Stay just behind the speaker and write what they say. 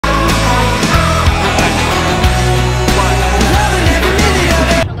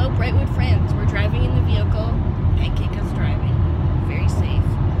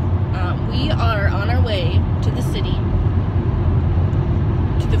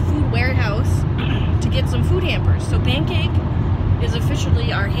get some food hampers. So Pancake is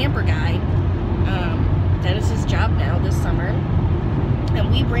officially our hamper guy. That is his job now this summer.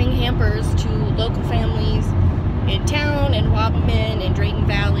 And we bring hampers to local families in town and Wabamun and Drayton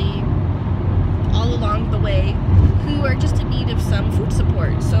Valley, all along the way, who are just in need of some food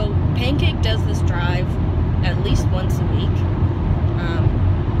support. So Pancake does this drive at least once a week,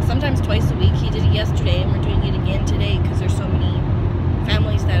 sometimes twice a week. He did it yesterday, and we're doing it again today because there's so many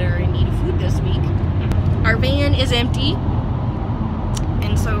families that are in need of food this week. Our van is empty,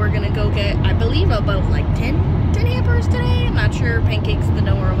 and so we're gonna go get, I believe, about like 10 hampers today. I'm not sure. Pancake's the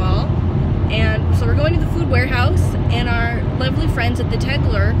knower of all. And so we're going to the food warehouse, and our lovely friends at the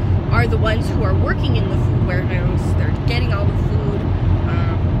Tegler are the ones who are working in the food warehouse. They're getting all the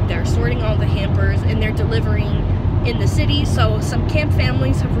food, they're sorting all the hampers, and they're delivering in the city. So some camp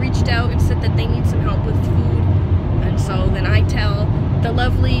families have reached out and said that they need some help with food. And so then I tell the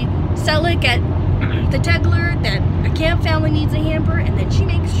lovely Selick at the Tegler that a camp family needs a hamper, and then she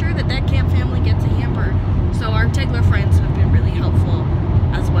makes sure that that camp family gets a hamper. So our Tegler friends have been really helpful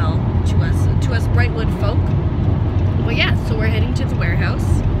as well to us Brightwood folk. But yeah, so we're heading to the warehouse,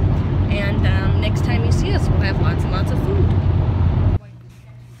 and next time you see us, we'll have lots and lots of food.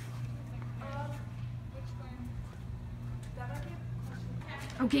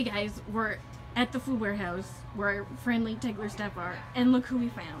 Okay guys, we're at the food warehouse where our friendly Tegler staff are, and look who we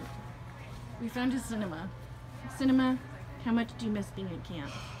found. We found a cinema. Cinema, how much do you miss being at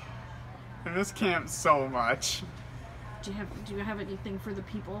camp? I miss camp so much. Do you have anything for the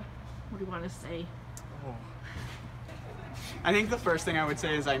people? What do you want to say? Oh. I think the first thing I would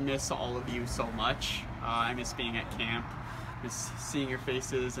say is I miss all of you so much. I miss being at camp, miss seeing your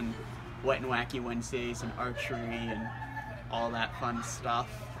faces, and Wet and Wacky Wednesdays and archery and all that fun stuff.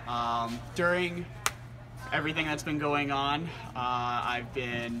 During everything that's been going on, I've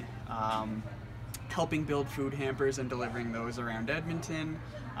been helping build food hampers and delivering those around Edmonton.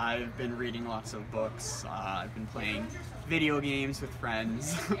 I've been reading lots of books. I've been playing video games with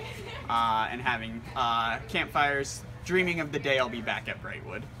friends and having campfires, dreaming of the day I'll be back at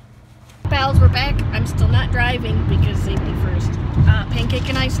Brightwood. Pals, we're back. I'm still not driving because safety first. Pancake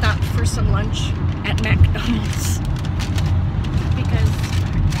and I stopped for some lunch at McDonald's because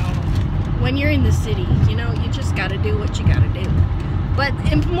when you're in the city, you know, you just gotta do what you gotta do. But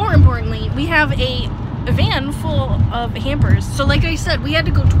more importantly, we have a van full of hampers. So like I said, we had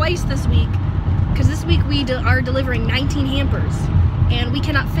to go twice this week because this week we are delivering 19 hampers, and we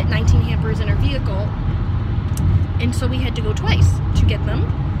cannot fit 19 hampers in our vehicle, and so we had to go twice to get them.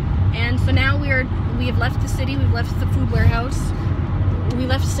 And so now we have left the city, we've left the food warehouse, we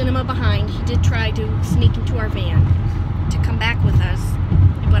left Cinema behind. He did try to sneak into our van to come back with us,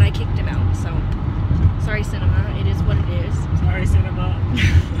 but I kicked him out, so sorry Cinema, it is what it is. Sorry Cinema.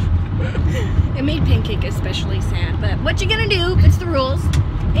 It made Pancake especially sad, but what you gonna do? It's the rules.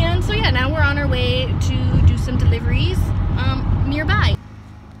 And so yeah, now we're on our way to do some deliveries nearby.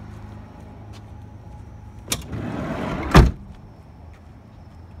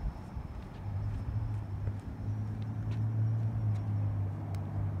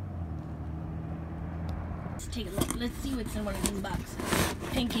 Let's take a look. Let's see what's in one of these boxes.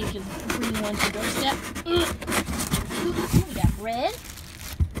 Pancake is bringing one to the doorstep. Ooh, we got bread.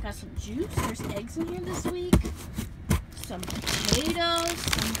 Got some juice. There's eggs in here this week. Some potatoes,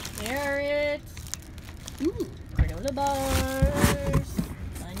 some carrots. Ooh, granola bars,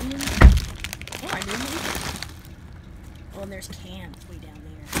 onions. Oh, I didn't. Oh, and there's cans way down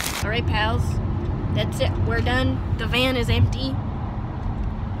there. All right, pals. That's it. We're done. The van is empty.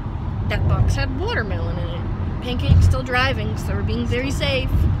 That box had watermelon in it. Pancake's still driving, so we're being very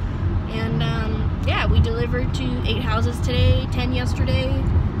safe. And yeah, we delivered to 8 houses today, 10 yesterday.